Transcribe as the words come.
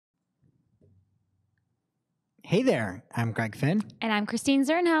Hey there, I'm Greg Finn, And I'm Christine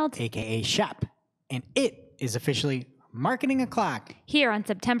Zernheld. aka Shep, and it is officially Marketing O'Clock. Here on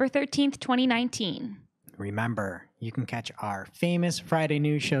September 13th, 2019. Remember, you can catch our famous Friday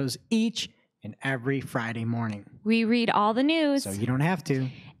news shows each and every Friday morning. We read all the news. So you don't have to.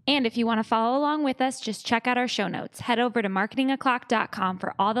 And if you want to follow along with us, just check out our show notes. Head over to marketingoclock.com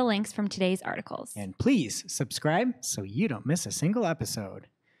for all the links from today's articles. And please subscribe so you don't miss a single episode.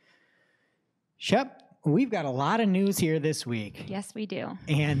 Shep, we've got a lot of news here this week. Yes, we do.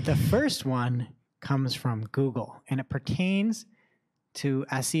 And the first one comes from Google, and it pertains to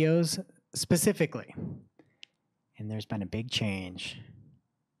SEOs specifically. And there's been a big change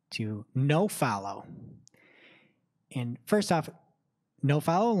to NoFollow. And first off,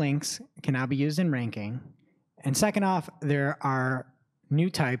 NoFollow links can now be used in ranking. And second off, there are new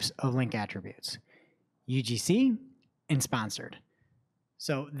types of link attributes, UGC and sponsored.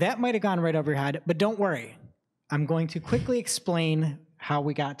 So that might have gone right over your head, but don't worry. I'm going to quickly explain how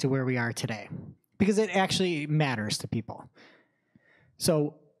we got to where we are today, because it actually matters to people.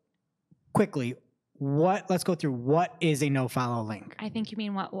 So quickly, let's go through what is a NoFollow link. I think you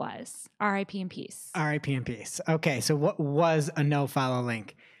mean what was. RIP in peace. RIP in peace. Okay, so what was a NoFollow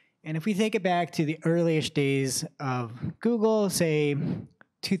link? And if we take it back to the earliest days of Google, say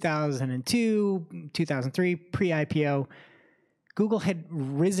 2002, 2003, pre-IPO, Google had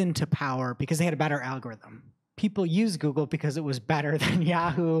risen to power because they had a better algorithm. People used Google because it was better than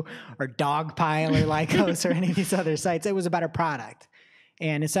Yahoo or Dogpile or Lycos or any of these other sites. It was a better product.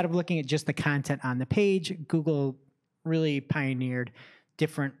 And instead of looking at just the content on the page, Google really pioneered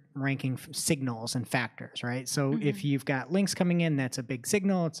different ranking signals and factors, right? So if you've got links coming in, that's a big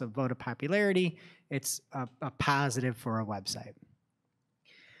signal. It's a vote of popularity. It's a positive for a website.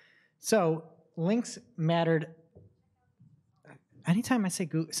 So links mattered. Anytime I say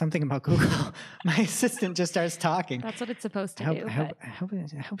something about Google, my assistant just starts talking. That's what it's supposed to do. I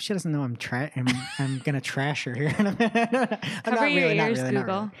hope she doesn't know I'm going to trash her here in a minute. Cover your ears,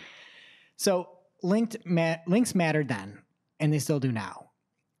 Google. So links mattered then, and they still do now.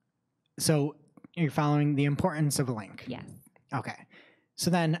 So you're following the importance of a link. Yes. Okay.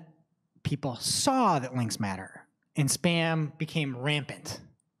 So then people saw that links matter, and spam became rampant,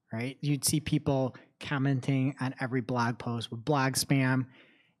 right? You'd see people commenting on every blog post with blog spam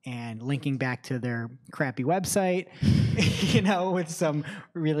and linking back to their crappy website, with some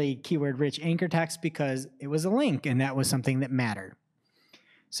really keyword-rich anchor text because it was a link and that was something that mattered.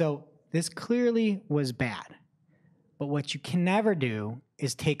 So this clearly was bad. But what you can never do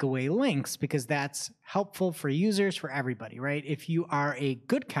is take away links because that's helpful for users, for everybody, right? If you are a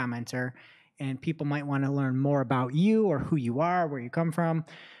good commenter and people might want to learn more about you or who you are, where you come from,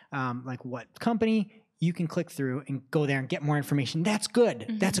 like what company, you can click through and go there and get more information. That's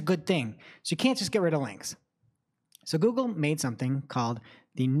good. That's a good thing. So you can't just get rid of links. So Google made something called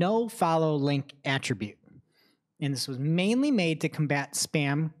the NoFollow link attribute. And this was mainly made to combat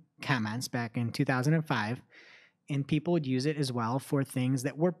spam comments back in 2005. And people would use it as well for things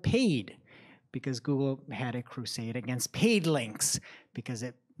that were paid, because Google had a crusade against paid links because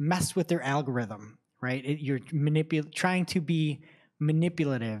it messed with their algorithm, right? You're trying to be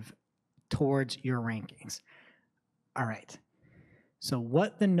manipulative towards your rankings. All right. So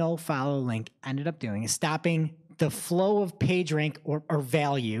what the NoFollow link ended up doing is stopping the flow of page rank or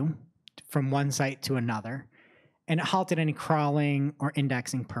value from one site to another, and it halted any crawling or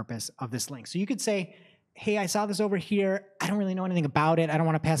indexing purpose of this link. So you could say, hey, I saw this over here. I don't really know anything about it. I don't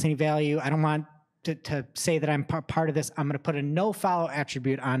want to pass any value. I don't want to say that I'm part of this. I'm going to put a NoFollow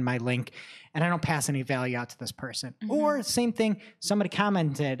attribute on my link, and I don't pass any value out to this person. Or same thing, somebody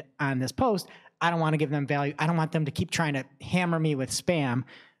commented on this post. I don't want to give them value. I don't want them to keep trying to hammer me with spam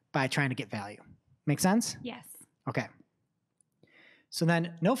by trying to get value. Make sense? Yes. Okay. So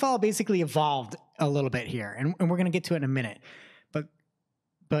then NoFollow basically evolved a little bit here, and we're going to get to it in a minute.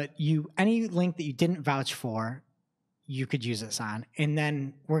 But any link that you didn't vouch for, you could use this on. And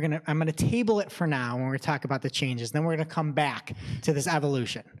then I'm gonna table it for now when we talk about the changes. Then we're gonna come back to this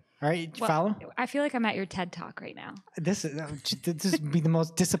evolution. All right, follow? I feel like I'm at your TED Talk right now. This would be the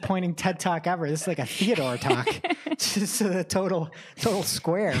most disappointing TED Talk ever. This is like a Theodore talk. Just a total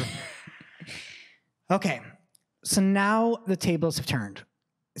square. Okay, so now the tables have turned.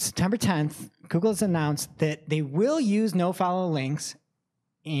 September 10th, Google has announced that they will use NoFollow links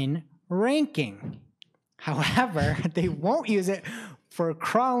in ranking. However, they won't use it for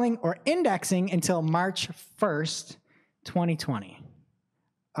crawling or indexing until March 1st, 2020.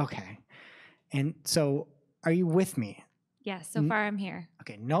 Okay. And so are you with me? Yes, so far I'm here.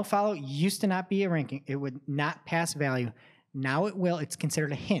 Okay, NoFollow used to not be a ranking. It would not pass value. Now it will. It's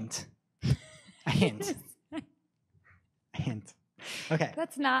considered a hint. A hint. hint. Okay.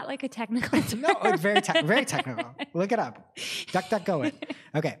 That's not like a technical term. No, it's very technical. Look it up. DuckDuckGo it.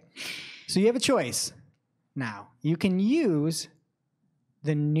 Okay. So you have a choice now. You can use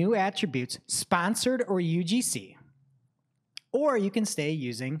the new attributes, sponsored or UGC, or you can stay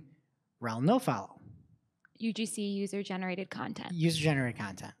using rel NoFollow. UGC, user-generated content. User-generated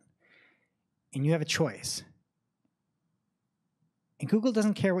content. And you have a choice. And Google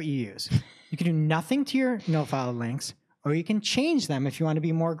doesn't care what you use. You can do nothing to your NoFollow links, or you can change them if you want to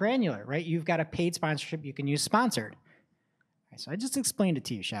be more granular, right? You've got a paid sponsorship, you can use sponsored. Right, so I just explained it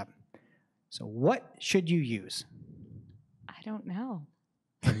to you, Shep. So what should you use? I don't know.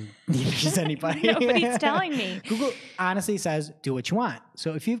 Neither does anybody. Nobody's telling me. Google honestly says, do what you want.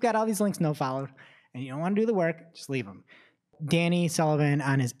 So if you've got all these links no-followed and you don't want to do the work, just leave them. Danny Sullivan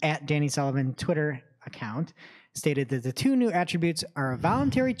on his @DannySullivan Twitter account stated that the two new attributes are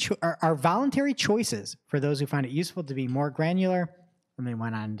voluntary choices for those who find it useful to be more granular. And they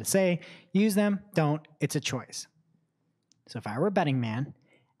went on to say, use them, don't, it's a choice. So if I were a betting man,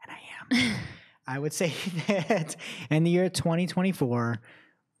 and I am, I would say that in the year 2024,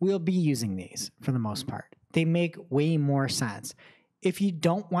 we'll be using these for the most part. They make way more sense. If you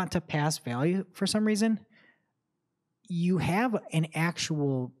don't want to pass value for some reason, you have an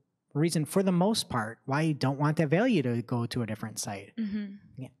actual reason for the most part why you don't want that value to go to a different site.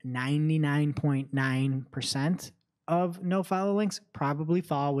 99.9% of NoFollow links probably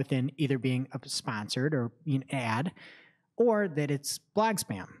fall within either being a sponsored or an ad, or that it's blog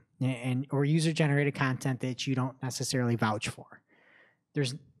spam or user-generated content that you don't necessarily vouch for.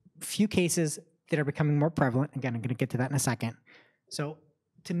 There's few cases that are becoming more prevalent. Again, I'm going to get to that in a second. So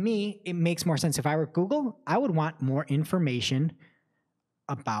to me, it makes more sense. If I were Google, I would want more information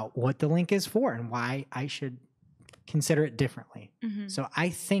about what the link is for and why I should consider it differently. So I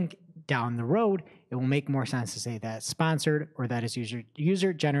think down the road, it will make more sense to say that it's sponsored or that it's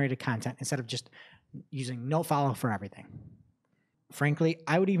user-generated content instead of just using NoFollow for everything. Frankly,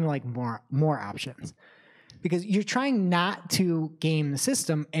 I would even like more options, because you're trying not to game the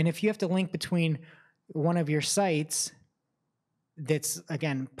system. And if you have to link between one of your sites that's,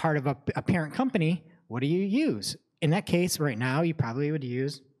 again, part of a parent company, what do you use? In that case, right now, you probably would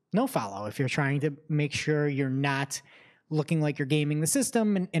use NoFollow if you're trying to make sure you're not looking like you're gaming the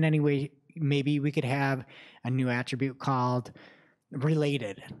system in any way. Maybe we could have a new attribute called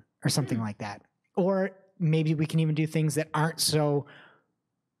related or something like that. Or maybe we can even do things that aren't so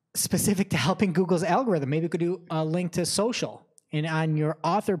specific to helping Google's algorithm. Maybe we could do a link to social. And on your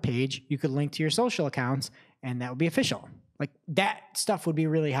author page, you could link to your social accounts, and that would be official. Like, that stuff would be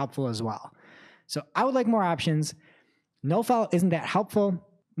really helpful as well. So I would like more options. NoFollow isn't that helpful.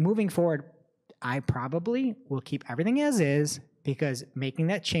 Moving forward, I probably will keep everything as is, because making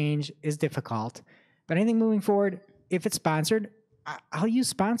that change is difficult. But anything moving forward, if it's sponsored, I'll use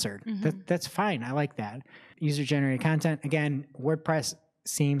sponsored. That's fine. I like that. User-generated content. Again, WordPress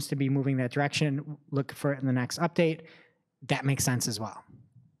seems to be moving that direction. Look for it in the next update. That makes sense as well.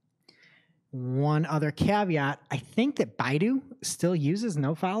 One other caveat, I think that Baidu still uses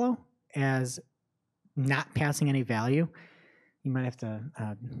NoFollow as not passing any value. You might have to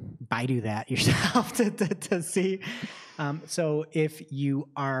Baidu that yourself to see. So if you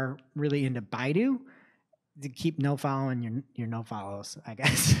are really into Baidu, to keep NoFollow in your NoFollows, I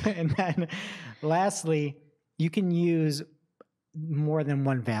guess. And then lastly, you can use more than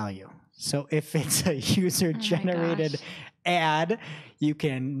one value. So if it's a user-generated ad, you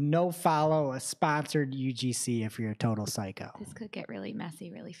can NoFollow a sponsored UGC if you're a total psycho. This could get really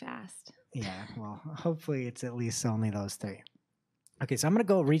messy really fast. Yeah, well, hopefully it's at least only those three. Okay, so I'm going to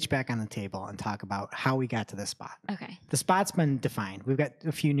go reach back on the table and talk about how we got to this spot. Okay. The spot's been defined. We've got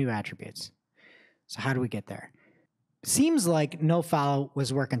a few new attributes. So how do we get there? Seems like NoFollow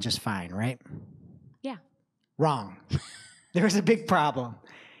was working just fine, right? Yeah. Wrong. There was a big problem.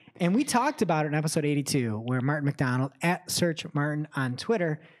 And we talked about it in episode 82, where Martin McDonald @SearchMartin on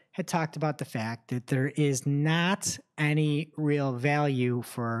Twitter had talked about the fact that there is not any real value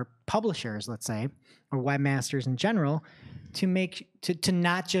for publishers, let's say, or webmasters in general, to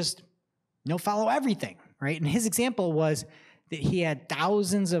not just NoFollow everything, right? And his example was that he had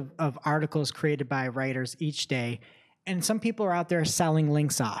thousands of articles created by writers each day, and some people are out there selling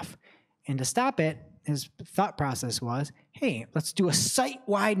links off. And to stop it, his thought process was, hey, let's do a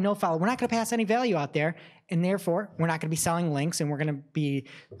site-wide NoFollow. We're not going to pass any value out there, and therefore, we're not going to be selling links, and we're going to be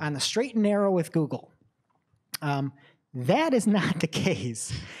on the straight and narrow with Google. That is not the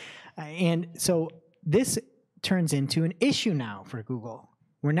case. And so this turns into an issue now for Google,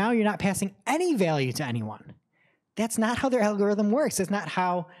 where now you're not passing any value to anyone. That's not how their algorithm works. That's not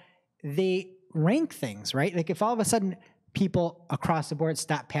how they rank things, right? Like if all of a sudden people across the board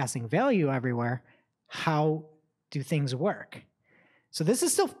stop passing value everywhere, how do things work? So this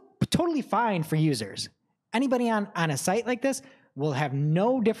is still totally fine for users. Anybody on a site like this will have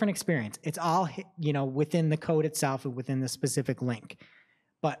no different experience. It's all, within the code itself and within the specific link.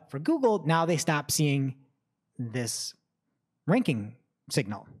 But for Google, now they stop seeing this ranking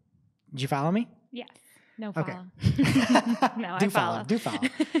signal. Did you follow me? Yes. No follow. Okay. No, Do I follow. Do follow.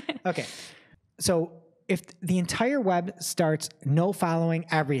 Okay. So if the entire web starts no following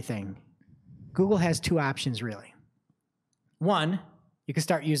everything, Google has two options really. One, you can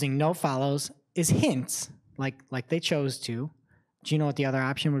start using no follows as hints, like they chose to. Do you know what the other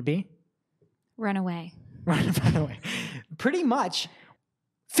option would be? Run away. Run away. Pretty much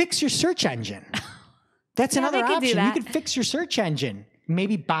fix your search engine. That's another option. You could fix your search engine.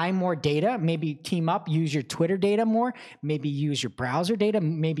 Maybe buy more data, maybe team up, use your Twitter data more, maybe use your browser data,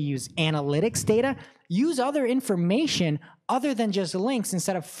 maybe use analytics data. Use other information other than just links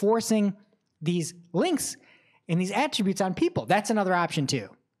instead of forcing these links and these attributes on people. That's another option too.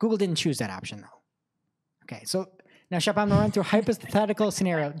 Google didn't choose that option though. Okay, so now Shep, I'm gonna run through a hypothetical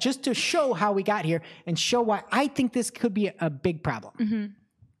scenario just to show how we got here and show why I think this could be a big problem. Mm-hmm.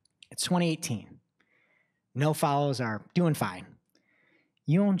 It's 2018. No follows are doing fine.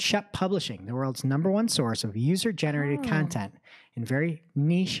 You own Shep Publishing, the world's #1 source of user-generated content in very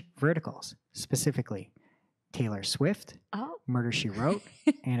niche verticals, specifically Taylor Swift, Murder, She Wrote,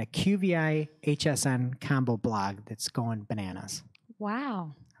 and a QVI HSN combo blog that's going bananas.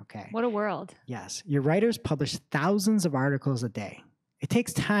 Wow. Okay. What a world. Yes. Your writers publish thousands of articles a day. It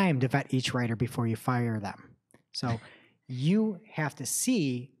takes time to vet each writer before you fire them. So you have to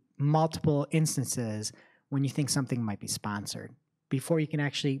see multiple instances when you think something might be sponsored before you can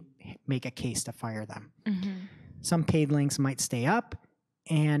actually make a case to fire them. Mm-hmm. Some paid links might stay up.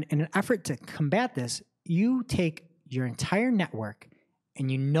 And in an effort to combat this, you take your entire network and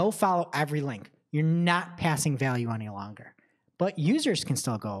you no follow every link. You're not passing value any longer. But users can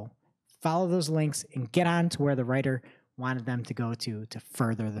still go follow those links and get on to where the writer wanted them to go to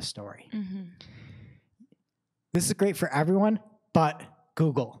further the story. Mm-hmm. This is great for everyone but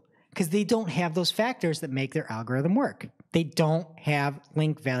Google, because they don't have those factors that make their algorithm work. They don't have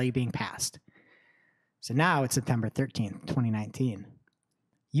link value being passed. So now it's September 13th, 2019.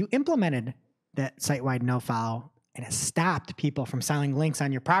 You implemented that site-wide no-follow, and it stopped people from selling links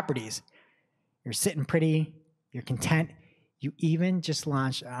on your properties. You're sitting pretty. You're content. You even just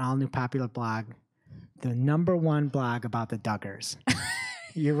launched an all-new popular blog, the #1 blog about the Duggars.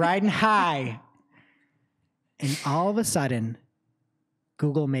 You're riding high. And all of a sudden,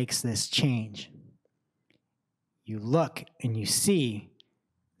 Google makes this change. You look and you see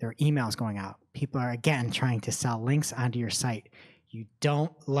there are emails going out. People are, again, trying to sell links onto your site. You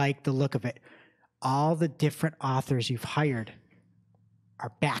don't like the look of it. All the different authors you've hired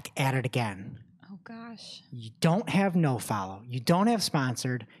are back at it again. Oh, gosh. You don't have no follow. You don't have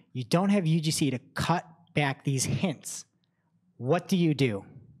sponsored. You don't have UGC to cut back these hints. What do you do?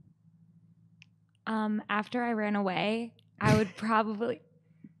 After I ran away, I would probably...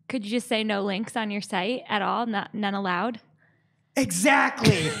 Could you just say no links on your site at all? None allowed?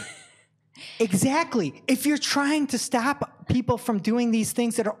 Exactly. Exactly. If you're trying to stop people from doing these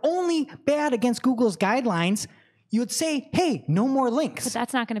things that are only bad against Google's guidelines, you would say, hey, no more links. But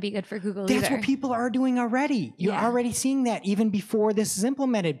that's not going to be good for Google That's either. what people are doing already. You're already seeing that even before this is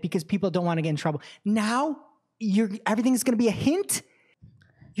implemented because people don't want to get in trouble. Now, everything's going to be a hint.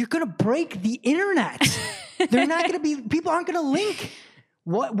 You're going to break the internet. They're not going to be, people aren't going to link.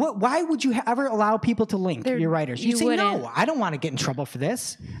 Why would you ever allow people to link your writers? You'd say, no, I don't want to get in trouble for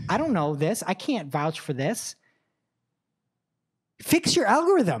this. I don't know this. I can't vouch for this. Fix your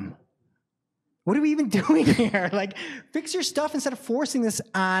algorithm. What are we even doing here? Like, fix your stuff instead of forcing this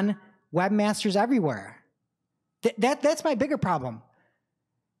on webmasters everywhere. That's my bigger problem.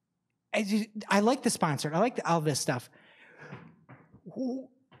 I like the sponsored. I like all this stuff.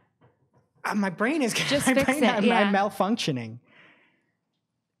 My brain is malfunctioning.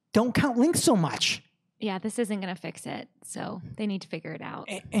 Don't count links so much. Yeah, this isn't going to fix it. So they need to figure it out.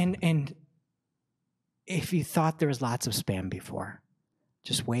 And if you thought there was lots of spam before,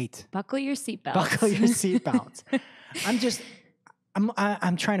 just wait. Buckle your seatbelts. Buckle your seatbelts.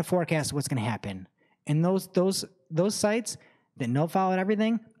 I'm trying to forecast what's going to happen. And those sites that no follow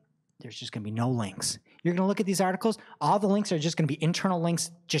everything, there's just going to be no links. You're going to look at these articles. All the links are just going to be internal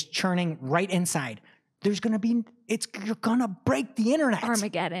links, just churning right inside. You're going to break the internet.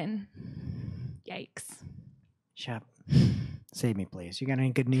 Armageddon. Yikes. Shep, save me, please. You got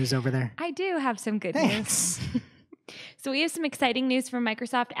any good news over there? I do have some good news. So we have some exciting news from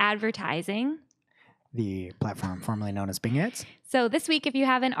Microsoft Advertising. the platform formerly known as Bing Ads. So this week, if you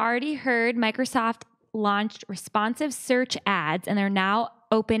haven't already heard, Microsoft launched responsive search ads, and they're now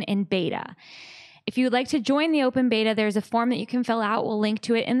open in beta. If you would like to join the open beta, there's a form that you can fill out. We'll link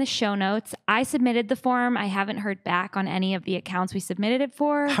to it in the show notes. I submitted the form. I haven't heard back on any of the accounts we submitted it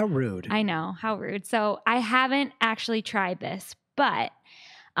for. How rude. I know, how rude. So I haven't actually tried this, but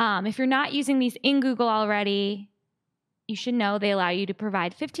if you're not using these in Google already, you should know they allow you to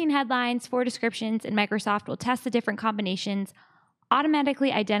provide 15 headlines, 4 descriptions, and Microsoft will test the different combinations,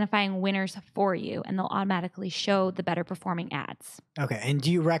 automatically identifying winners for you, and they'll automatically show the better performing ads. Okay. And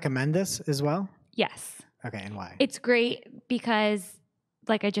do you recommend this as well? Yes. Okay. And why? It's great because,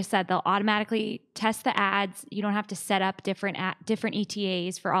 like I just said, they'll automatically test the ads. You don't have to set up different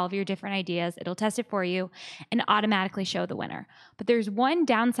ETAs for all of your different ideas. It'll test it for you and automatically show the winner. But there's one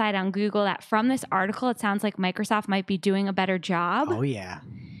downside on Google that from this article, it sounds like Microsoft might be doing a better job. Oh, yeah.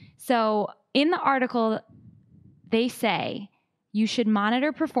 So in the article, they say you should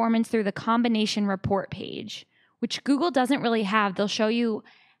monitor performance through the combination report page, which Google doesn't really have. They'll show you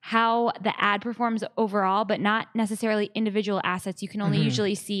how the ad performs overall, but not necessarily individual assets. You can only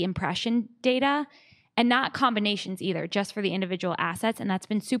usually see impression data and not combinations either, just for the individual assets. And that's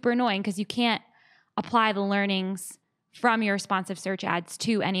been super annoying because you can't apply the learnings from your responsive search ads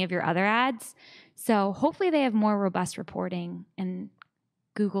to any of your other ads. So hopefully they have more robust reporting and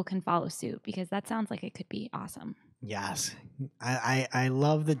Google can follow suit, because that sounds like it could be awesome. Yes. I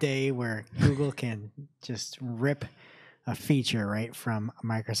love the day where Google can just rip a feature right from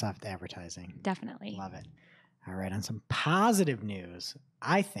Microsoft advertising. Definitely. Love it. All right. On some positive news,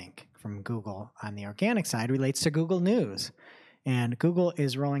 I think from Google on the organic side relates to Google News. And Google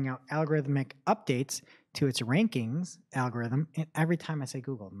is rolling out algorithmic updates to its rankings algorithm. And every time I say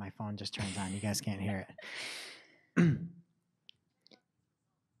Google, my phone just turns on. You guys can't hear it.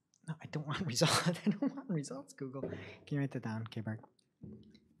 No, I don't want results. I don't want results, Google. Can you write that down, K-Berg?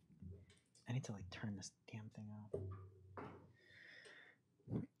 I need to turn this damn thing off.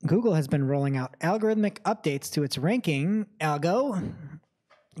 Google has been rolling out algorithmic updates to its ranking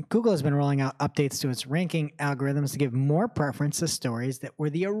Google has been rolling out updates to its ranking algorithms to give more preference to stories that were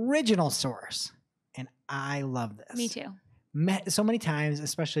the original source. And I love this. Me too. So many times,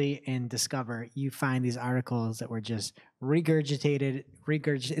 especially in Discover, you find these articles that were just regurgitated.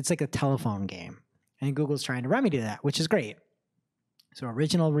 It's like a telephone game. And Google's trying to remedy that, which is great. So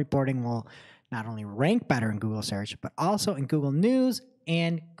original reporting will not only rank better in Google search, but also in Google News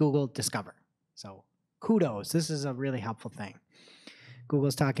and Google Discover. So kudos. This is a really helpful thing.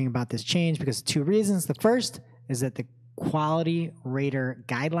 Google's talking about this change because of 2 reasons. The first is that the quality rater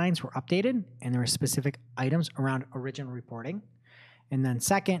guidelines were updated and there were specific items around original reporting. And then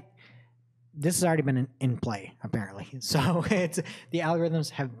second, this has already been in play, apparently. So the algorithms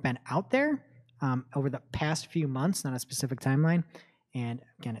have been out there over the past few months, not a specific timeline. And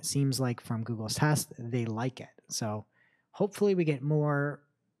again, it seems like from Google's test, they like it. So hopefully we get more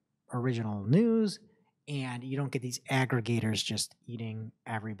original news and you don't get these aggregators just eating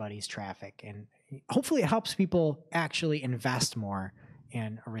everybody's traffic. And hopefully it helps people actually invest more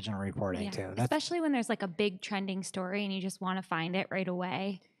in original reporting too. Especially when there's like a big trending story and you just want to find it right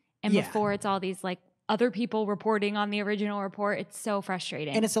away. And before it's all these like other people reporting on the original report, it's so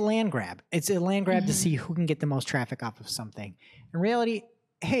frustrating. And it's a land grab. It's a land grab to see who can get the most traffic off of something. In reality,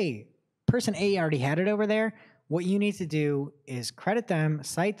 hey, person A already had it over there. What you need to do is credit them,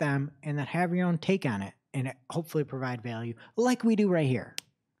 cite them, and then have your own take on it and hopefully provide value like we do right here.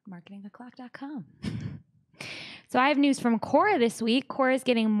 marketingtheclock.com. So I have news from Quora this week. Quora is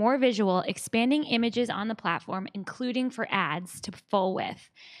getting more visual, expanding images on the platform, including for ads to full width.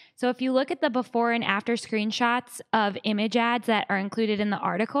 So if you look at the before and after screenshots of image ads that are included in the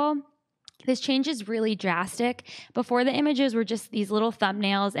article, this change is really drastic. Before, the images were just these little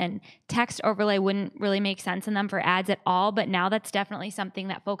thumbnails and text overlay wouldn't really make sense in them for ads at all. But now that's definitely something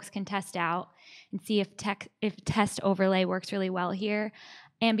that folks can test out and see if test overlay works really well here.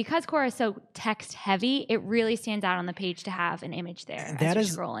 And because Quora is so text heavy, it really stands out on the page to have an image there as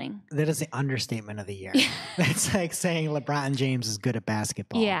you're scrolling. That is the understatement of the year. That's like saying LeBron James is good at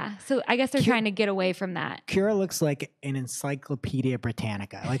basketball. Yeah. So I guess they're trying to get away from that. Quora looks like an Encyclopedia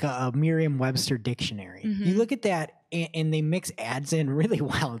Britannica, like a Merriam-Webster dictionary. You look at that and they mix ads in really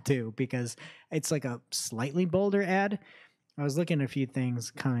well too, because it's like a slightly bolder ad. I was looking at a few things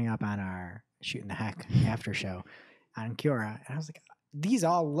coming up on our Shooting the Heck after show on Quora, and I was like, these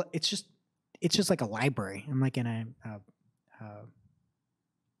all, it's just like a library. I'm like in a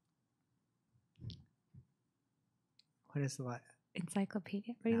what is the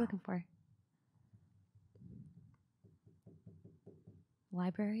encyclopedia? What are you looking for?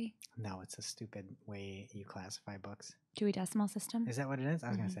 Library? No, it's a stupid way you classify books. Dewey Decimal System? Is that what it is? I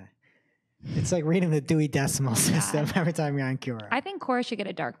was going to say. It's like reading the Dewey Decimal System every time you're on Quora. I think Quora should get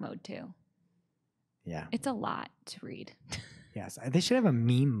a dark mode too. Yeah. It's a lot to read. Yes. They should have a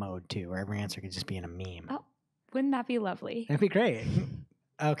meme mode too, where every answer could just be in a meme. Oh, wouldn't that be lovely? That'd be great.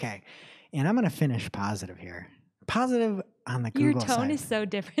 Okay. And I'm going to finish positive here. Positive on the Google side. Your tone is so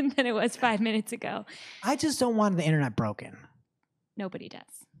different than it was 5 minutes ago. I just don't want the internet broken. Nobody does.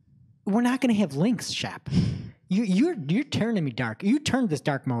 We're not going to have links, Shep. You're turning me dark. You turned this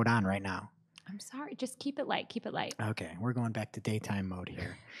dark mode on right now. I'm sorry. Just keep it light. Keep it light. Okay. We're going back to daytime mode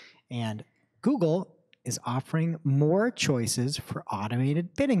here. And Google is offering more choices for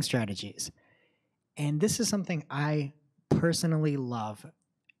automated bidding strategies. And this is something I personally love.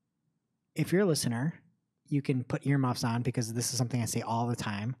 If you're a listener, you can put earmuffs on because this is something I say all the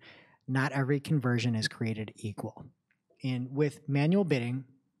time. Not every conversion is created equal. And with manual bidding,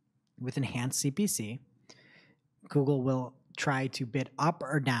 with enhanced CPC, Google will try to bid up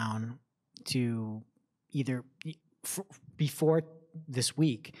or down to either before this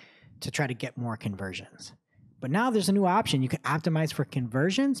week to try to get more conversions. But now there's a new option. You can optimize for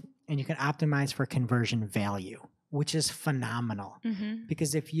conversions and you can optimize for conversion value, which is phenomenal.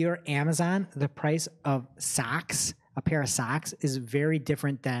 Because if you're Amazon, the price of socks, a pair of socks, is very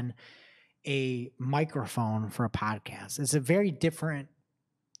different than a microphone for a podcast. It's a very different,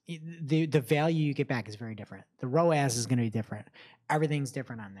 the value you get back is very different. The ROAS is going to be different. Everything's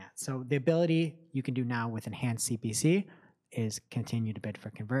different on that. So the ability you can do now with enhanced CPC is continue to bid for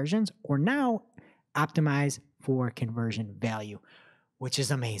conversions or now optimize for conversion value, which is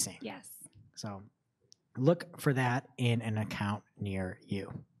amazing. Yes. So look for that in an account near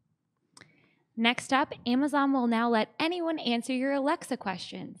you. Next up, Amazon will now let anyone answer your Alexa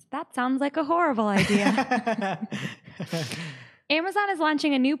questions. That sounds like a horrible idea. Amazon is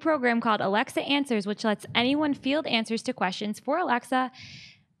launching a new program called Alexa Answers, which lets anyone field answers to questions for Alexa,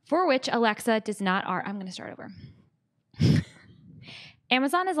 for which Alexa does not. I'm going to start over.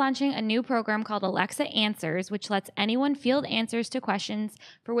 Amazon is launching a new program called Alexa Answers, which lets anyone field answers to questions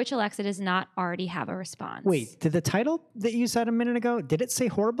for which Alexa does not already have a response. Wait, did the title that you said a minute ago, did it say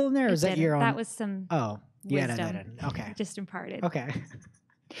horrible in there? Or is that your own? That was some wisdom. Okay. Just imparted. Okay.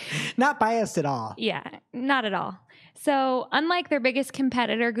 Not biased at all. Yeah, not at all. So unlike their biggest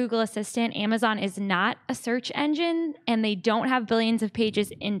competitor, Google Assistant, Amazon is not a search engine and they don't have billions of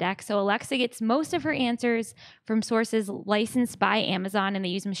pages indexed. So Alexa gets most of her answers from sources licensed by Amazon and they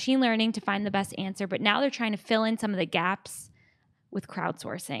use machine learning to find the best answer. But now they're trying to fill in some of the gaps with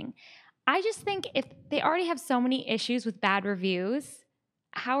crowdsourcing. I just think if they already have so many issues with bad reviews,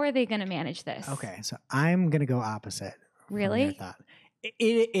 how are they going to manage this? Okay, so I'm going to go opposite. Really?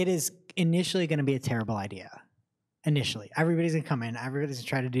 It is initially going to be a terrible idea. Initially, everybody's going to come in. Everybody's going to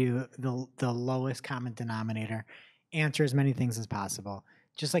try to do the lowest common denominator, answer as many things as possible,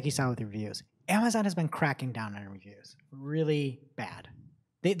 just like you saw with the reviews. Amazon has been cracking down on reviews really bad.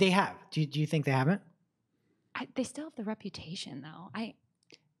 They have. Do you think they haven't? They still have the reputation, though.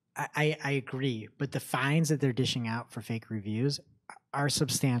 I agree, but the fines that they're dishing out for fake reviews are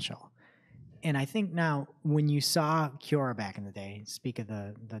substantial. And I think now, when you saw Quora back in the day, speak of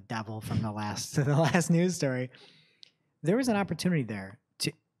the devil from the last news story, there was an opportunity there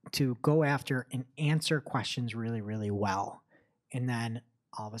to go after and answer questions really, really well. And then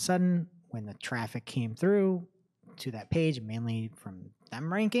all of a sudden, when the traffic came through to that page, mainly from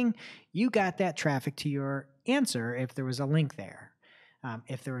them ranking, you got that traffic to your answer if there was a link there.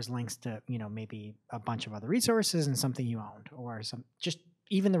 If there was links to, maybe a bunch of other resources and something you owned, or just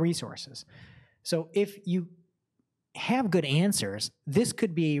even the resources. So if you have good answers, this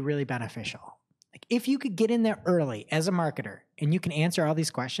could be really beneficial. Like if you could get in there early as a marketer and you can answer all these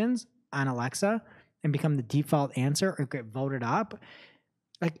questions on Alexa and become the default answer or get voted up,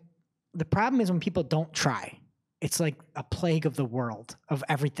 like the problem is when people don't try. It's like a plague of the world of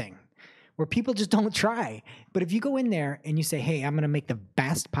everything where people just don't try. But if you go in there and you say, hey, I'm going to make the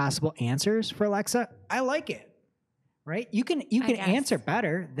best possible answers for Alexa, I like it. Right? You can answer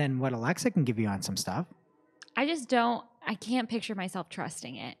better than what Alexa can give you on some stuff. I can't picture myself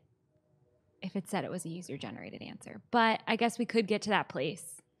trusting it if it said it was a user-generated answer. But I guess we could get to that place.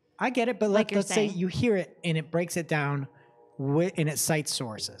 I get it, but let's say you hear it and it breaks it down and it cites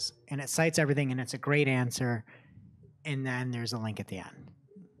sources and it cites everything and it's a great answer and then there's a link at the end.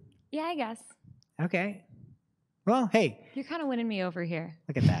 Yeah, I guess. Okay. Well, hey. You're kind of winning me over here.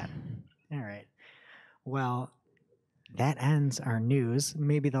 Look at that. All right. Well, that ends our news,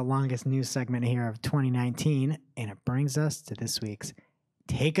 maybe the longest news segment here of 2019, and it brings us to this week's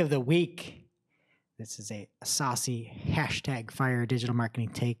Take of the Week. This is a saucy #fire digital marketing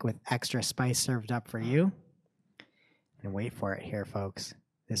take with extra spice served up for you. And wait for it here, folks.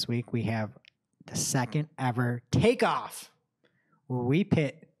 This week we have the second ever takeoff, where we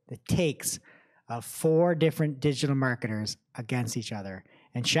pit the takes of 4 different digital marketers against each other.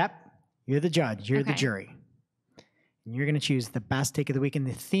 And Shep, you're the judge. You're the jury. And you're going to choose the best take of the week. And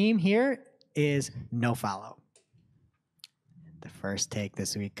the theme here is NoFollow. The first take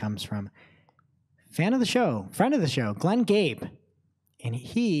this week comes from friend of the show, Glenn Gabe. And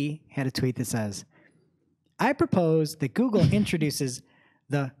he had a tweet that says, I propose that Google introduces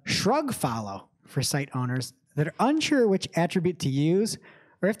the shrug follow for site owners that are unsure which attribute to use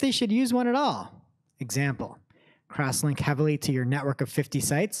or if they should use one at all. Example, cross-link heavily to your network of 50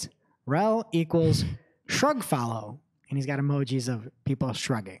 sites. Rel equals shrug follow. And he's got emojis of people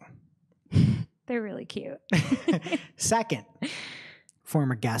shrugging. They're really cute. Second,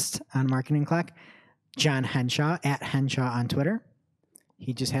 former guest on Marketing Clock, John Henshaw, at Henshaw on Twitter.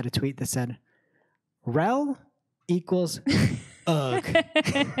 He just had a tweet that said, Rel equals ugh.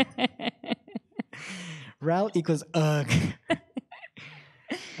 Rel equals ugh.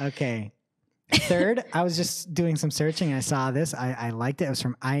 Okay. Third, I was just doing some searching and I saw this. I liked it. It was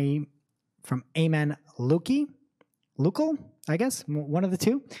from Amen Lukal, I guess, one of the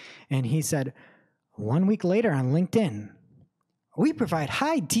two. And he said, 1 week later on LinkedIn, we provide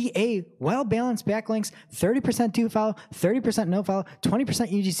high DA, well-balanced backlinks, 30% do follow, 30% no follow, 20%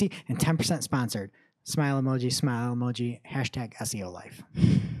 UGC, and 10% sponsored. Smile emoji, #SEO life.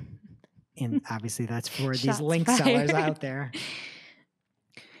 And obviously that's for these link sellers out there.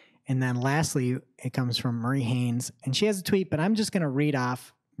 And then lastly, it comes from Marie Haynes. And she has a tweet, but I'm just going to read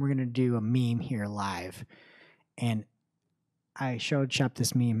off. We're going to do a meme here live. And I showed Shep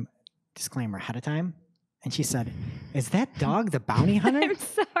this meme disclaimer ahead of time. And she said, is that dog the bounty hunter? I'm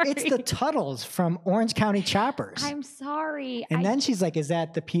sorry. It's the Tuttles from Orange County Choppers. I'm sorry. And then she's like, is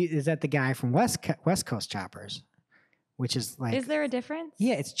that the guy from West Coast Choppers? Which is like... Is there a difference?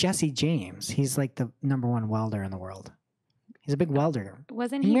 Yeah, it's Jesse James. He's like the #1 welder in the world. He's a big welder.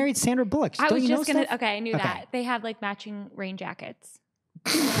 Wasn't he? He married Sandra Bullock. I was just going to... Okay, I knew that. They had like matching rain jackets.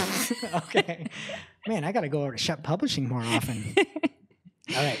 Okay. Man, I got to go over to Shep Publishing more often.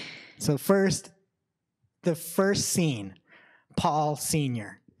 All right. So the first scene, Paul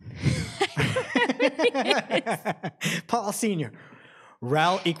Sr. Paul Sr.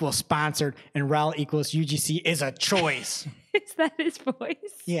 Rel equals sponsored and Rel equals UGC is a choice. Is that his voice?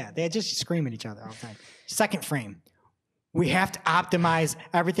 Yeah, they just scream at each other all the time. Second frame, we have to optimize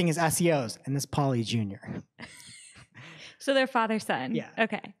everything as SEOs. And this Paulie Jr. So they're father-son. Yeah.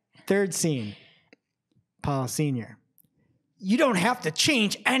 Okay. Third scene, Paul Sr. You don't have to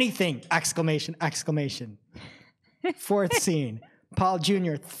change anything! ! Fourth scene, Paul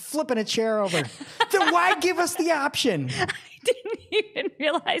Jr. flipping a chair over. Then why give us the option? I didn't even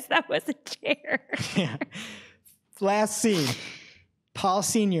realize that was a chair. Yeah. Last scene, Paul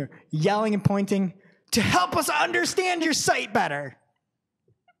Sr. yelling and pointing to help us understand your site better.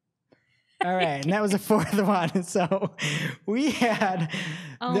 All right, and that was the fourth one. So we had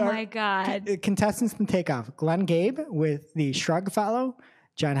my God. Contestants in takeoff. Glenn Gabe with the shrug follow,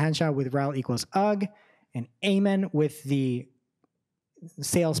 John Henshaw with Rel equals ugh, and Amen with the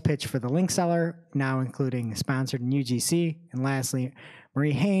sales pitch for the link seller, now including sponsored and UGC. And lastly,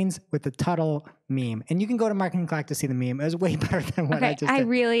 Marie Haynes with the Tuttle meme. And you can go to Marketing Clock to see the meme. It was way better than what I just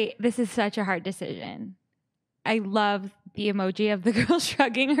did. This is such a hard decision. I love the emoji of the girl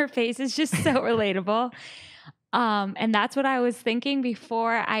shrugging. Her face is just so relatable. And that's what I was thinking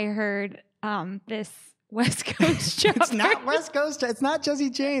before I heard this West Coast job. It's not West Coast. It's not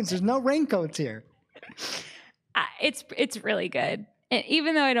Jesse James. There's no raincoats here. It's really good. And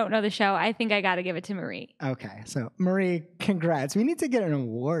even though I don't know the show, I think I got to give it to Marie. Okay. So Marie, congrats. We need to get an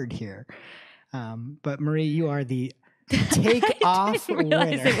award here. But Marie, you are the take off winner. I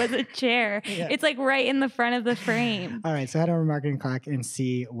didn't realize it was a chair. Yeah. It's like right in the front of the frame. All right. So head over to Marketing Clock and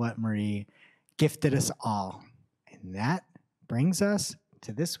see what Marie gifted us all. And that brings us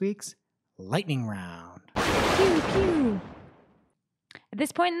to this week's lightning round. Pew, pew. At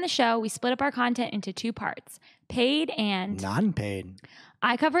this point in the show, we split up our content into 2 parts, paid and non-paid.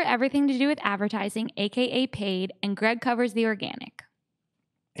 I cover everything to do with advertising, aka paid, and Greg covers the organic,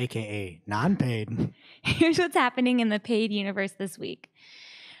 aka non-paid. Here's what's happening in the paid universe this week.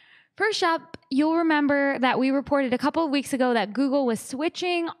 First up, you'll remember that we reported a couple of weeks ago that Google was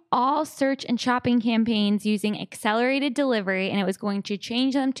switching all search and shopping campaigns using accelerated delivery, and it was going to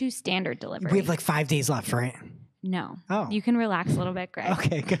change them to standard delivery. We have like 5 days left, right? No. Oh. You can relax a little bit, Greg.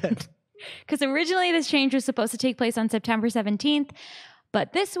 Okay, good. Because originally this change was supposed to take place on September 17th,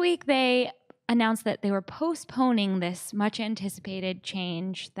 but this week they announced that they were postponing this much anticipated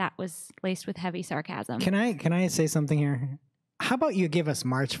change that was laced with heavy sarcasm. Can I say something here? How about you give us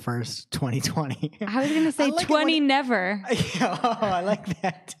March 1st, 2020? I was going to say like 20 never. I like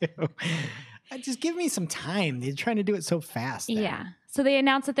that too. Just give me some time. They're trying to do it so fast. There. Yeah. So they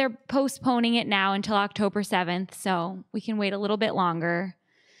announced that they're postponing it now until October 7th. So we can wait a little bit longer.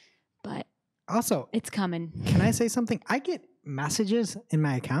 But also, it's coming. Can I say something? I get messages in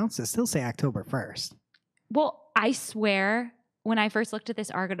my accounts that still say October 1st. Well, I swear when I first looked at this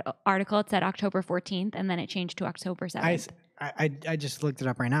article, it said October 14th, and then it changed to October 7th. I just looked it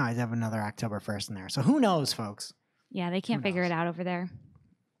up right now. I have another October 1st in there. So who knows, folks? Yeah, they can't figure it out over there.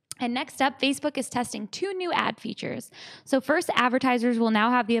 And next up, Facebook is testing 2 new ad features. So first, advertisers will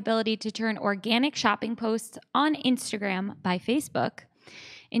now have the ability to turn organic shopping posts on Instagram by Facebook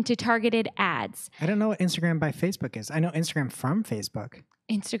into targeted ads. I don't know what Instagram by Facebook is. I know Instagram from Facebook.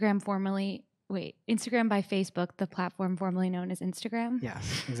 Instagram by Facebook, the platform formerly known as Instagram.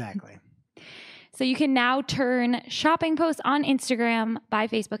 Yes, exactly. So you can now turn shopping posts on Instagram by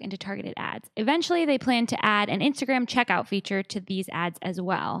Facebook into targeted ads. Eventually, they plan to add an Instagram checkout feature to these ads as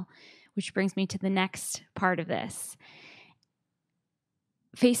well, which brings me to the next part of this.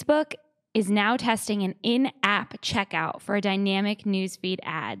 Facebook is now testing an in-app checkout for dynamic newsfeed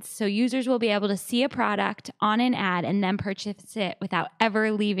ads. So users will be able to see a product on an ad and then purchase it without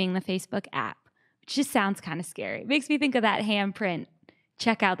ever leaving the Facebook app, which just sounds kind of scary. It makes me think of that handprint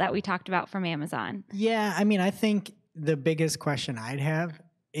checkout that we talked about from Amazon. Yeah, I mean, I think the biggest question I'd have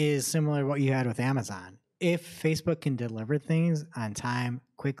is similar to what you had with Amazon. If Facebook can deliver things on time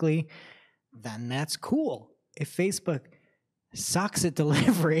quickly, then that's cool. If Facebook sucks at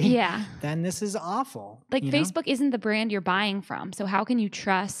delivery, then this is awful. Like Facebook isn't the brand you're buying from. So how can you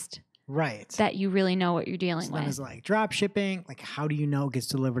trust that you really know what you're dealing with? Then it's like drop shipping. Like, how do you know it gets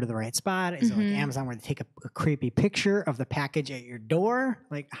delivered to the right spot? Is it like Amazon where they take a creepy picture of the package at your door?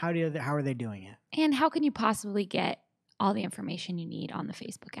 Like, how are they doing it? And how can you possibly get all the information you need on the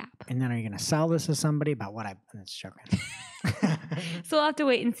Facebook app? And then are you going to sell this to somebody about what that's joking. So we'll have to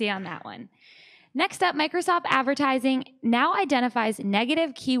wait and see on that one. Next up, Microsoft Advertising now identifies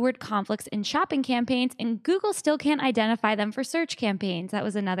negative keyword conflicts in shopping campaigns, and Google still can't identify them for search campaigns. That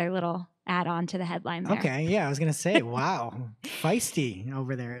was another little add-on to the headline there. Okay, yeah, I was going to say, wow, feisty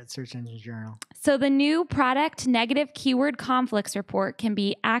over there at Search Engine Journal. So the new product negative keyword conflicts report can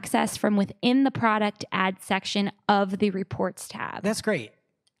be accessed from within the product ad section of the reports tab. That's great.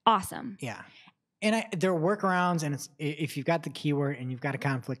 Awesome. Yeah. And there are workarounds, and if you've got the keyword and you've got a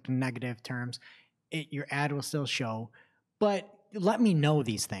conflict in negative terms, your ad will still show. But let me know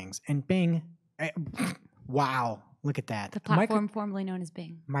these things. And Bing, wow, look at that. The platform formerly known as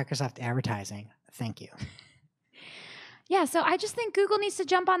Bing. Microsoft Advertising, thank you. Yeah, so I just think Google needs to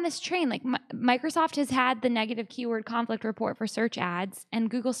jump on this train. Like Microsoft has had the negative keyword conflict report for search ads, and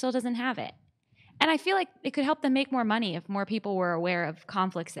Google still doesn't have it. And I feel like it could help them make more money if more people were aware of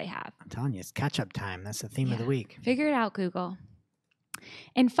conflicts they have. I'm telling you, it's catch-up time. That's the theme of the week. Figure it out, Google.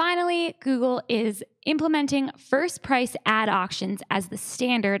 And finally, Google is implementing first price ad auctions as the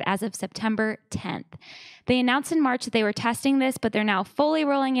standard as of September 10th. They announced in March that they were testing this, but they're now fully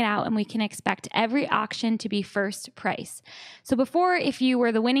rolling it out, and we can expect every auction to be first price. So before, if you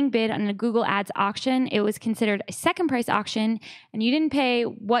were the winning bid on a Google Ads auction, it was considered a second price auction, and you didn't pay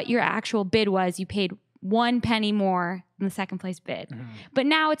what your actual bid was. You paid 1 penny more than the second place bid. But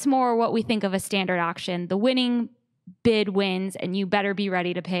now it's more what we think of a standard auction. The winning bid wins, and you better be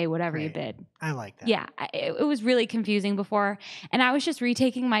ready to pay whatever you bid. I like that. Yeah, it was really confusing before. And I was just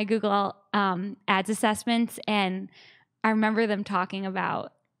retaking my Google Ads assessments, and I remember them talking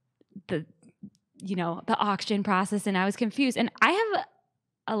about the auction process, and I was confused. And I have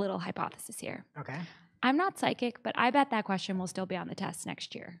a little hypothesis here. Okay. I'm not psychic, but I bet that question will still be on the test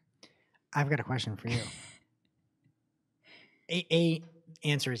next year. I've got a question for you. A,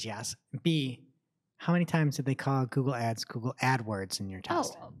 answer is yes. B, how many times did they call Google Ads Google AdWords in your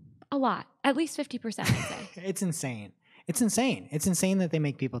test? Oh, a lot. At least 50%, I'd say. It's insane. It's insane. It's insane that they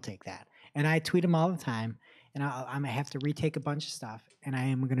make people take that. And I tweet them all the time. And I'm going to have to retake a bunch of stuff. And I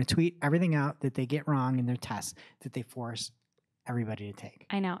am going to tweet everything out that they get wrong in their tests that they force everybody to take.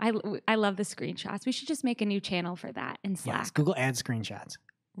 I know. I love the screenshots. We should just make a new channel for that in Slack. Yes, Google Ads screenshots.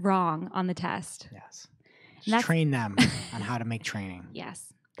 Wrong on the test. Yes. Just train them on how to make training. Yes.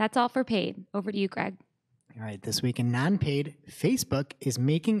 That's all for paid. Over to you, Greg. All right. This week in non-paid, Facebook is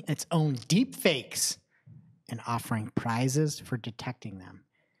making its own deep fakes and offering prizes for detecting them.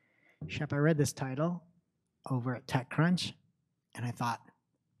 Shep, I read this title over at TechCrunch, and I thought,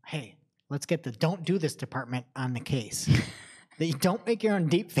 hey, let's get the Don't Do This department on the case. that you don't make your own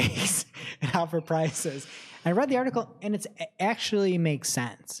deep fakes and offer prices. I read the article, and it actually makes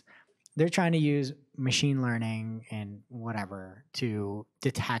sense. They're trying to use machine learning and whatever to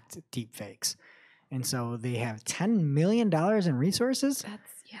detect deep fakes. And so they have $10 million in resources.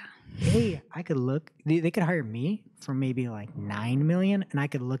 Hey, I could look. They could hire me for maybe like $9 million, and I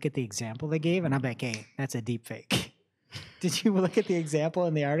could look at the example they gave, and I'm like, hey, that's a deep fake. Did you look at the example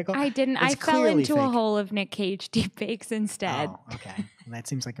in the article? I didn't. I fell into a hole of Nick Cage deep fakes instead. Oh, okay. Well, that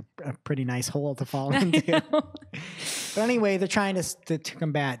seems like a pretty nice hole to fall into. But anyway, they're trying to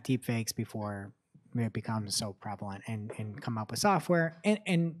combat deep fakes before it becomes so prevalent and come up with software.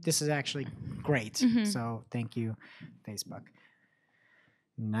 And this is actually great. Mm-hmm. So thank you, Facebook.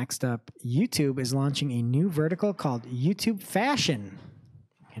 Next up, YouTube is launching a new vertical called YouTube Fashion.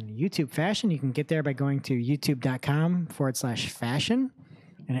 And YouTube Fashion, you can get there by going to youtube.com/fashion.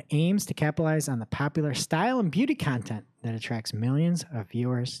 And it aims to capitalize on the popular style and beauty content that attracts millions of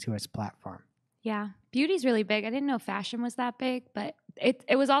viewers to its platform. Yeah, beauty's really big. I didn't know fashion was that big, but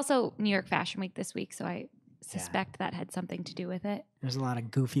it was also New York Fashion Week this week, so I suspect that had something to do with it. There's a lot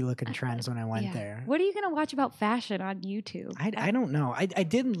of goofy looking trends when I went there. What are you going to watch about fashion on YouTube? I don't know. I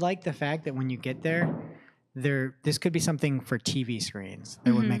didn't like the fact that when you get there, this could be something for TV screens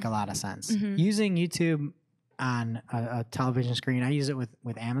that would make a lot of sense. Mm-hmm. Using YouTube on a television screen, I use it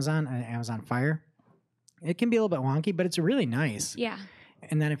with Amazon Fire. It can be a little bit wonky, but it's really nice. Yeah.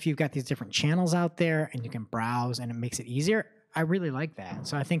 And then if you've got these different channels out there and you can browse and it makes it easier, I really like that.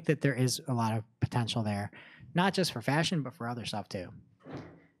 So I think that there is a lot of potential there, not just for fashion, but for other stuff too.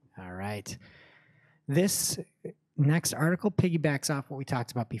 All right. This next article piggybacks off what we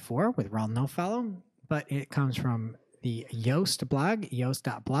talked about before with Rel NoFollow, but it comes from the Yoast blog,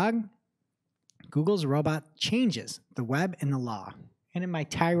 yoast.blog. Google's robot changes the web and the law. And in my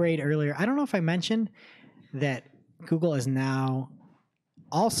tirade earlier, I don't know if I mentioned that Google is now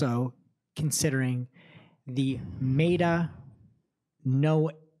also considering the Meta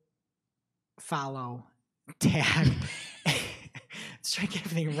NoFollow tag. Let's try to get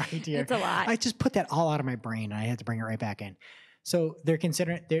everything right here. It's a lot. I just put that all out of my brain, and I had to bring it right back in. So they're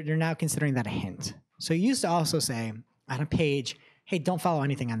now considering that a hint. So you used to also say on a page, hey, don't follow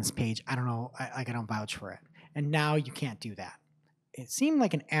anything on this page. I don't know. I don't vouch for it. And now you can't do that. It seemed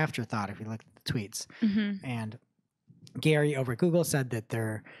like an afterthought if you look at the tweets. Mm-hmm. And Gary over at Google said that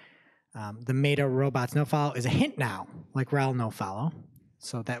the Meta robots NoFollow is a hint now, like Rel NoFollow.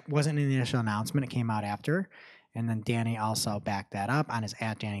 So that wasn't in the initial announcement. It came out after. And then Danny also backed that up on his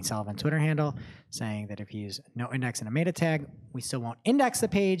 @DannySullivan Twitter handle, saying that if you use no index in a meta tag, we still won't index the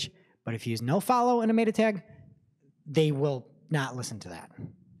page. But if you use NoFollow in a meta tag, they will not listen to that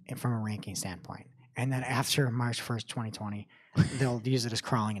from a ranking standpoint. And then after March 1st, 2020, they'll use it as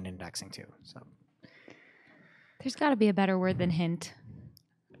crawling and indexing too. So there's got to be a better word than hint.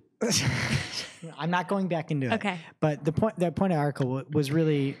 I'm not going back into it. Okay. But the point of the article was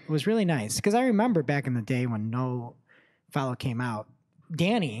really nice, because I remember back in the day when NoFollow came out,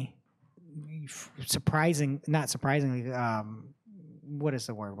 Danny, not surprisingly, what is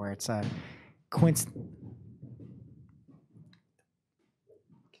the word where it's a coincidence?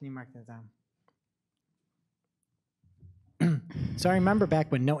 Can you mark that down? So I remember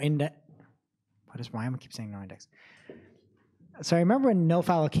back when why am I keep saying no index? So I remember when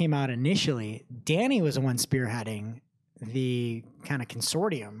NoFollow came out initially, Danny was the one spearheading the kind of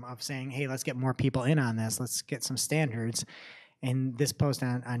consortium of saying, hey, let's get more people in on this. Let's get some standards. And this post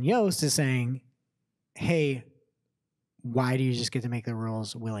on Yoast is saying, hey, why do you just get to make the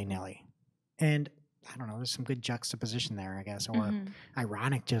rules willy-nilly? And I don't know, there's some good juxtaposition there, I guess, or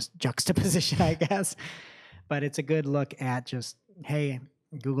ironic just juxtaposition, I guess. But it's a good look at just, hey,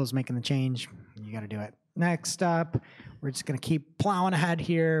 Google's making the change. You got to do it. Next up, we're just going to keep plowing ahead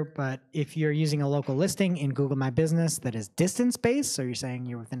here. But if you're using a local listing in Google My Business that is distance-based, so you're saying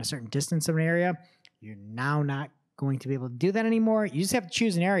you're within a certain distance of an area, you're now not going to be able to do that anymore. You just have to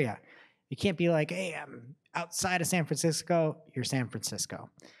choose an area. You can't be like, hey, I'm outside of San Francisco. You're San Francisco.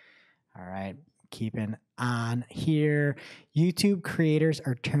 All right. Keeping on here. YouTube creators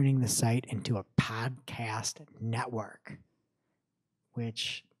are turning the site into a podcast network,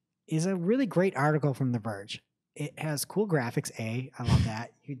 which is a really great article from The Verge. It has cool graphics, A, I love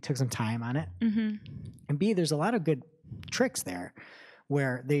that. You took some time on it. Mm-hmm. And B, there's a lot of good tricks there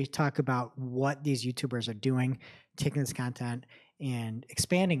where they talk about what these YouTubers are doing, taking this content and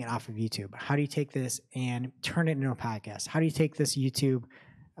expanding it off of YouTube. How do you take this and turn it into a podcast? How do you take this YouTube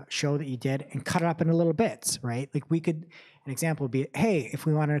show that you did and cut it up into little bits, right? Like an example would be, hey, if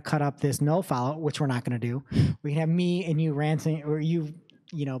we wanted to cut up this NoFollow, which we're not going to do, we can have me and you ranting, or you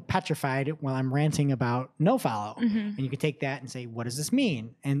petrified while I'm ranting about NoFollow. Mm-hmm. And you could take that and say, what does this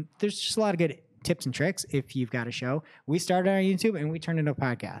mean? And there's just a lot of good tips and tricks if you've got a show. We started on YouTube and we turned it into a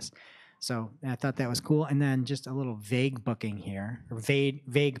podcast. So I thought that was cool. And then just a little vague booking here, or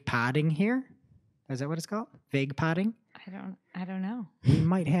vague podding here. Is that what it's called? Vague podding? I don't know. We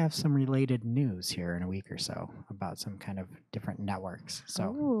might have some related news here in a week or so about some kind of different networks.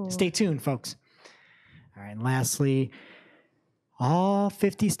 So stay tuned, folks. All right. And lastly, all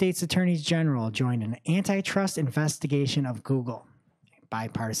 50 states' attorneys general joined an antitrust investigation of Google. A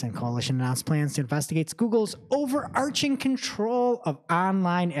bipartisan coalition announced plans to investigate Google's overarching control of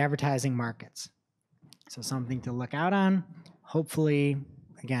online advertising markets. So something to look out on. Hopefully,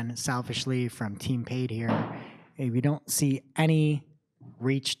 again, selfishly from Team Paid here, we don't see any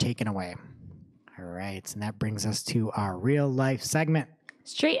reach taken away. All right. And that brings us to our real life segment.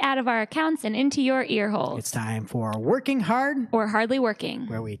 Straight out of our accounts and into your ear holes. It's time for Working Hard or Hardly Working,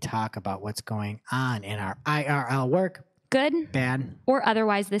 where we talk about what's going on in our IRL work. Good, bad, or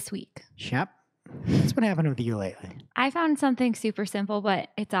otherwise this week. Yep. What's been happening with you lately? I found something super simple, but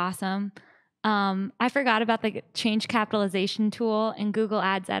it's awesome. I forgot about the change capitalization tool in Google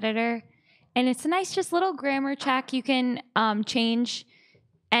Ads Editor. And it's a nice just little grammar check. You can change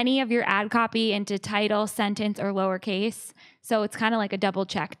any of your ad copy into title, sentence, or lowercase. So it's kind of like a double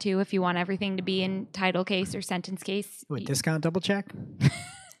check too if you want everything to be in title case or sentence case. Wait, discount double check?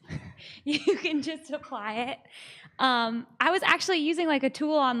 You can just apply it. I was actually using like a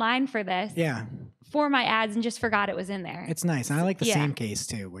tool online for this. Yeah. For my ads and just forgot it was in there. It's nice. And I like the same case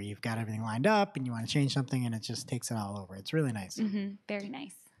too, where you've got everything lined up and you want to change something and it just takes it all over. It's really nice. Mm-hmm. Very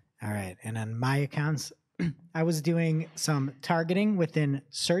nice. All right. And on my accounts, I was doing some targeting within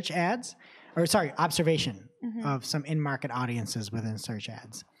search ads, observation of some in-market audiences within search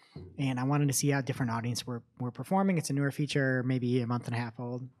ads. And I wanted to see how different audiences were performing. It's a newer feature, maybe a month and a half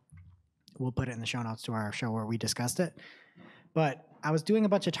old. We'll put it in the show notes to our show where we discussed it. But I was doing a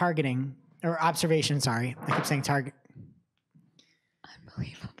bunch of targeting or observation. Sorry. I keep saying target.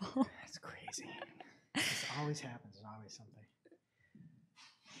 Unbelievable. That's crazy. This always happens. There's always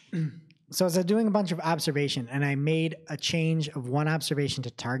something. So as I was doing a bunch of observation and I made a change of one observation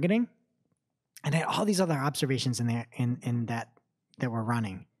to targeting and I had all these other observations in there in that were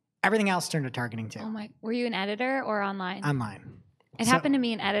running. Everything else turned to targeting too. Oh my, were you an editor or online? Online. It happened to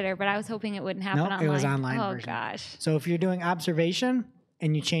me in editor, but I was hoping it wouldn't happen online. It was online version. Oh gosh. So if you're doing observation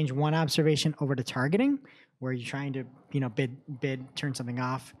and you change one observation over to targeting where you're trying to, bid, turn something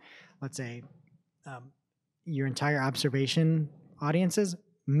off, let's say your entire observation audiences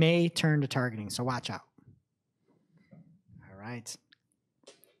may turn to targeting. So watch out. All right.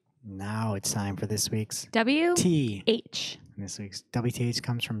 Now it's time for this week's WTH. This week's WTH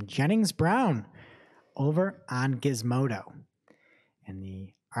comes from Jennings Brown over on Gizmodo. And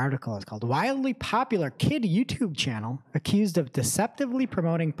the article is called Wildly Popular Kid YouTube Channel Accused of Deceptively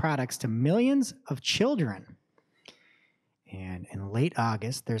Promoting Products to Millions of Children. And in late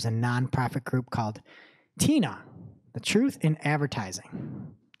August, there's a nonprofit group called TINA, The Truth in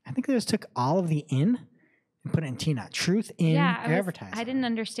Advertising. I think they just took all of the in and put it in TINA, Truth in Advertising. I didn't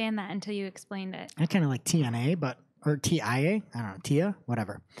understand that until you explained it. I kind of like TNA, or TIA, I don't know, TIA,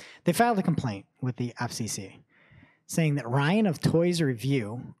 whatever. They filed a complaint with the FCC saying that Ryan Toys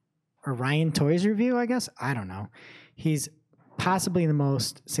Review, I guess, I don't know. He's possibly the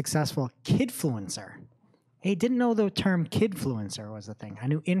most successful kidfluencer. I didn't know the term kidfluencer was a thing. I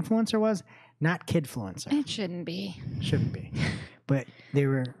knew influencer was, not kidfluencer. It shouldn't be. Shouldn't be. But they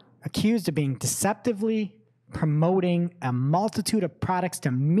were accused of being deceptively promoting a multitude of products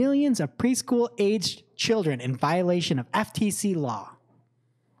to millions of preschool-aged children in violation of FTC law.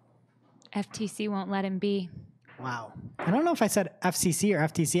 FTC won't let him be. Wow. I don't know if I said FCC or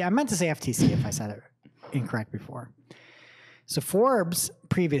FTC. I meant to say FTC if I said it incorrect before. So Forbes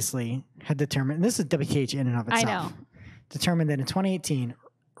previously had determined, and this is WTH in and of itself. I know. Determined that in 2018,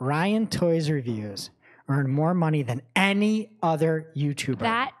 Ryan Toys Reviews earned more money than any other YouTuber.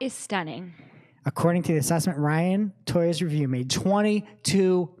 That is stunning. According to the assessment, Ryan Toys Review made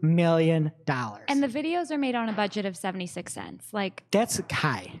 $22 million. And the videos are made on a budget of 76 cents. That's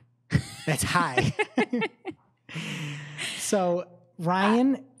high. That's high. So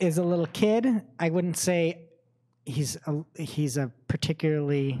Ryan is a little kid. I wouldn't say he's a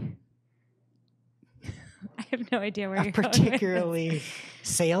particularly. I have no idea where you're particularly going with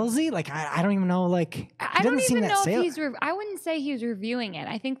salesy. I don't even know. I don't even know if he's. I wouldn't say he's reviewing it.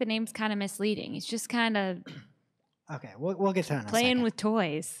 I think the name's kind of misleading. He's just kind of. Okay, we'll get to that in a playing second. with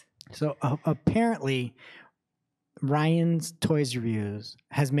toys. So apparently, Ryan's Toys Reviews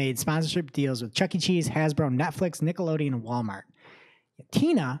has made sponsorship deals with Chuck E. Cheese, Hasbro, Netflix, Nickelodeon, and Walmart.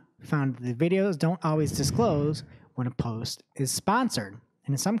 Tina found that the videos don't always disclose when a post is sponsored.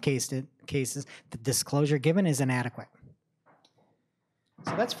 And in some cases, the disclosure given is inadequate.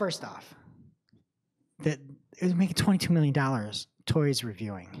 So that's first off. That it was making $22 million, toys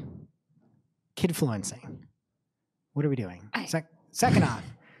reviewing, kidfluencing. What are we doing? Second off,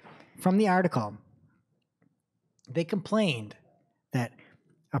 from the article, they complained that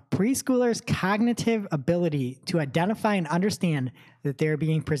a preschooler's cognitive ability to identify and understand that they're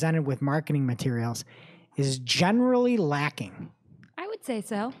being presented with marketing materials is generally lacking. I would say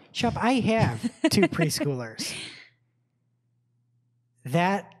so. Shep, I have 2 preschoolers.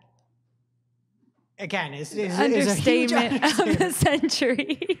 That, again, is a huge understatement of the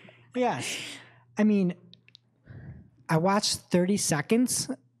century. Yes. I mean, I watched 30 seconds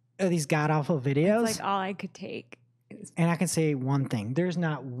of these god-awful videos. It's like all I could take. And I can say one thing. There's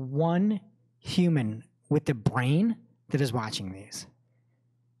not one human with the brain that is watching these.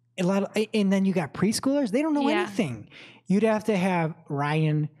 And then you got preschoolers. They don't know anything. You'd have to have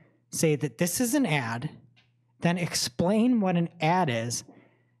Ryan say that this is an ad, then explain what an ad is,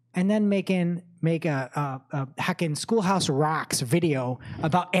 and then make a heckin' Schoolhouse Rocks video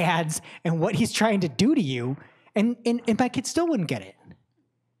about ads and what he's trying to do to you. And my kids still wouldn't get it.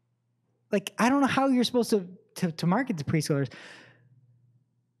 Like, I don't know how you're supposed to market to preschoolers.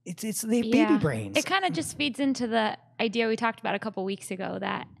 It's they have baby brains. It kind of just feeds into the idea we talked about a couple weeks ago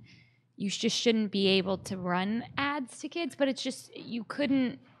that you just shouldn't be able to run ads to kids, but it's just you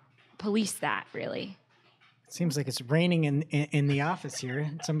couldn't police that really. It seems like it's raining in the office here.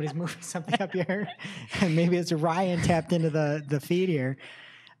 Somebody's moving something up here, and maybe it's Ryan tapped into the feed here.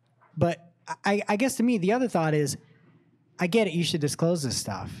 But I guess to me the other thought is, I get it. You should disclose this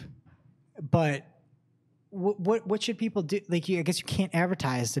stuff, but what should people do? Like, I guess you can't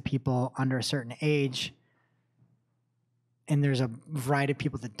advertise to people under a certain age, and there's a variety of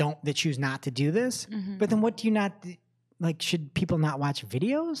people that choose not to do this. Mm-hmm. But then what do you not like? Should people not watch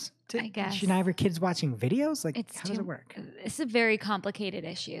videos? I guess. Should not have your kids watching videos? Like, how does it work? It's a very complicated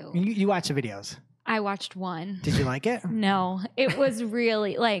issue. You watch the videos. I watched one. Did you like it? No, it was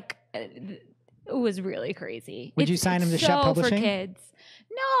really it was really crazy. Would you sign him to Shep Publishing? For kids.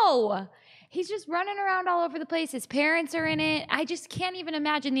 No. He's just running around all over the place. His parents are in it. I just can't even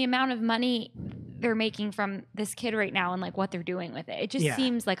imagine the amount of money they're making from this kid right now and like what they're doing with it. It just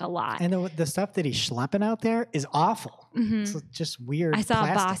seems like a lot. And the stuff that he's schlepping out there is awful. Mm-hmm. It's just weird. I saw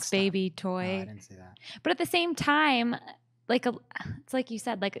a Boss stuff. Baby toy. No, I didn't see that. But at the same time, it's like you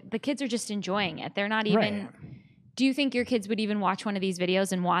said, like the kids are just enjoying it. They're not even. Right. Do you think your kids would even watch one of these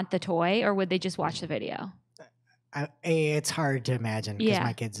videos and want the toy, or would they just watch the video? It's hard to imagine because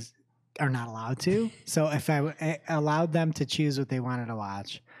my kids are not allowed to. So if I allowed them to choose what they wanted to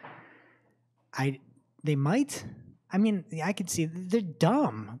watch, they might. I mean, I could see they're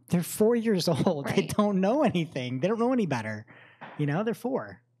dumb. They're 4 years old. Right. They don't know anything. They don't know any better. They're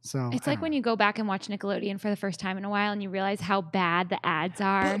 4. So it's like when you go back and watch Nickelodeon for the first time in a while and you realize how bad the ads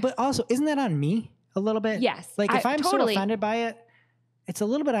are. But also, isn't that on me a little bit? Yes. Like if I'm so offended by it, it's a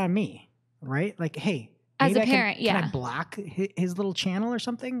little bit on me, right? Like, hey, as a parent, can I block his little channel or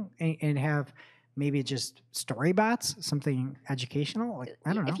something and have maybe just story bots, something educational? Like,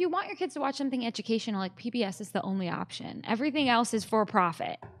 I don't know. If you want your kids to watch something educational, like PBS is the only option. Everything else is for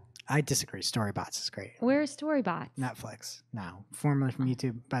profit. I disagree. Storybots is great. Where is Storybots? Netflix now, formerly from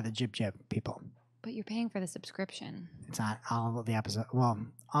YouTube by the Jib Jib people. But you're paying for the subscription. It's on all of the episodes. Well,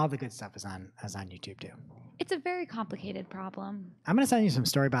 all the good stuff is on YouTube too. It's a very complicated problem. I'm gonna send you some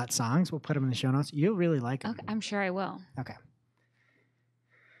Storybot songs. We'll put them in the show notes. You'll really like them. Okay, I'm sure I will. Okay.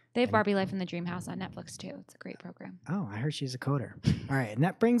 They have Barbie Life in the Dream House on Netflix too. It's a great program. Oh, I heard she's a coder. All right, and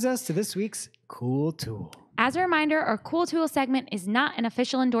that brings us to this week's Cool Tool. As a reminder, our Cool Tool segment is not an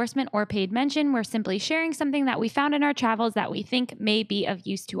official endorsement or paid mention. We're simply sharing something that we found in our travels that we think may be of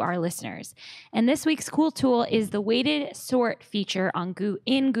use to our listeners. And this week's Cool Tool is the weighted sort feature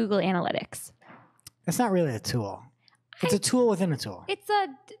in Google Analytics. It's not really a tool. It's a tool within a tool.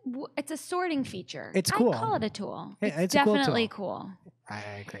 It's a sorting feature. It's cool. I call it a tool. Yeah, it's definitely cool. I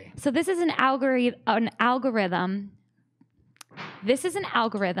agree. So this is an algorithm. This is an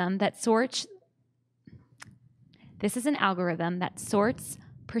algorithm that sorts. This is an algorithm that sorts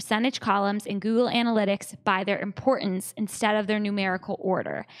percentage columns in Google Analytics by their importance instead of their numerical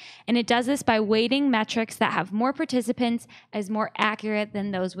order. And it does this by weighting metrics that have more participants as more accurate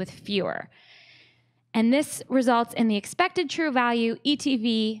than those with fewer. And this results in the expected true value,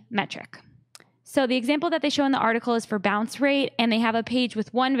 ETV, metric. So the example that they show in the article is for bounce rate, and they have a page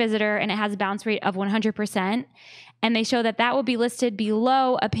with one visitor, and it has a bounce rate of 100%. And they show that will be listed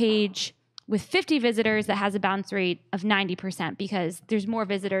below a page with 50 visitors that has a bounce rate of 90% because there's more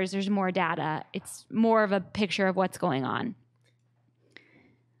visitors, there's more data. It's more of a picture of what's going on.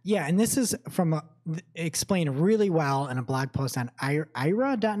 Yeah, and this is explained really well in a blog post on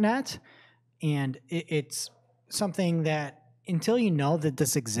ira.net. And it's something that until you know that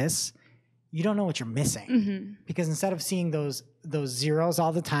this exists, you don't know what you're missing. Mm-hmm. Because instead of seeing those zeros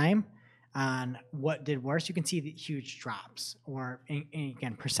all the time on what did worse, you can see the huge drops or,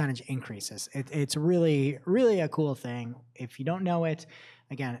 again, percentage increases. It's really, really a cool thing. If you don't know it,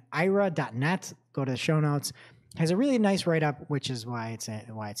 again, ira.net, go to the show notes. Has a really nice write-up, which is why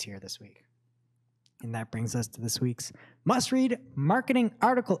it's here this week. And that brings us to this week's must-read marketing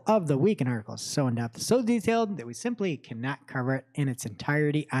article of the week. An article is so in-depth, so detailed that we simply cannot cover it in its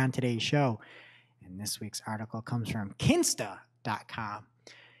entirety on today's show. And this week's article comes from Kinsta.com.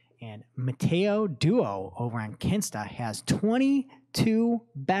 And Matteo Duo over on Kinsta has 22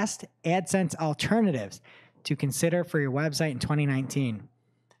 best AdSense alternatives to consider for your website in 2019.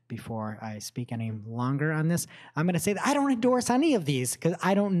 Before I speak any longer on this, I'm going to say that I don't endorse any of these because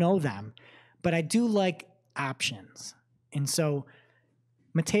I don't know them. But I do like options. And so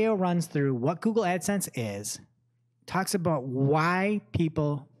Matteo runs through what Google AdSense is, talks about why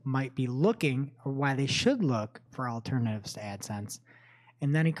people might be looking or why they should look for alternatives to AdSense.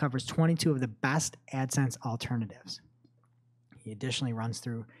 And then he covers 22 of the best AdSense alternatives. He additionally runs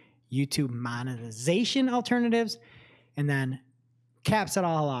through YouTube monetization alternatives and then caps it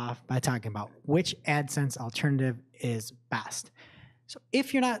all off by talking about which AdSense alternative is best. So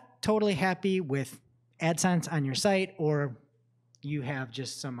if you're not totally happy with AdSense on your site or you have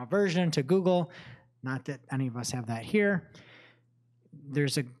just some aversion to Google, not that any of us have that here,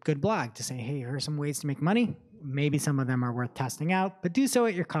 there's a good blog to say, hey, here are some ways to make money. Maybe some of them are worth testing out, but do so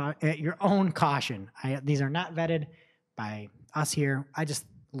at your own caution. These are not vetted by us here. I just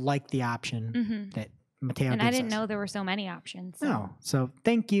like the option that Matteo gives us. And I didn't know there were so many options. No. So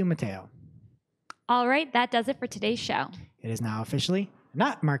thank you, Matteo. All right, that does it for today's show. It is now officially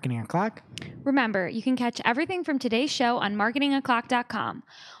not Marketing O'Clock. Remember, you can catch everything from today's show on marketingoclock.com.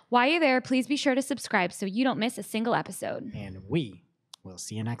 While you're there, please be sure to subscribe so you don't miss a single episode. And we will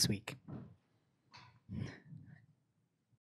see you next week.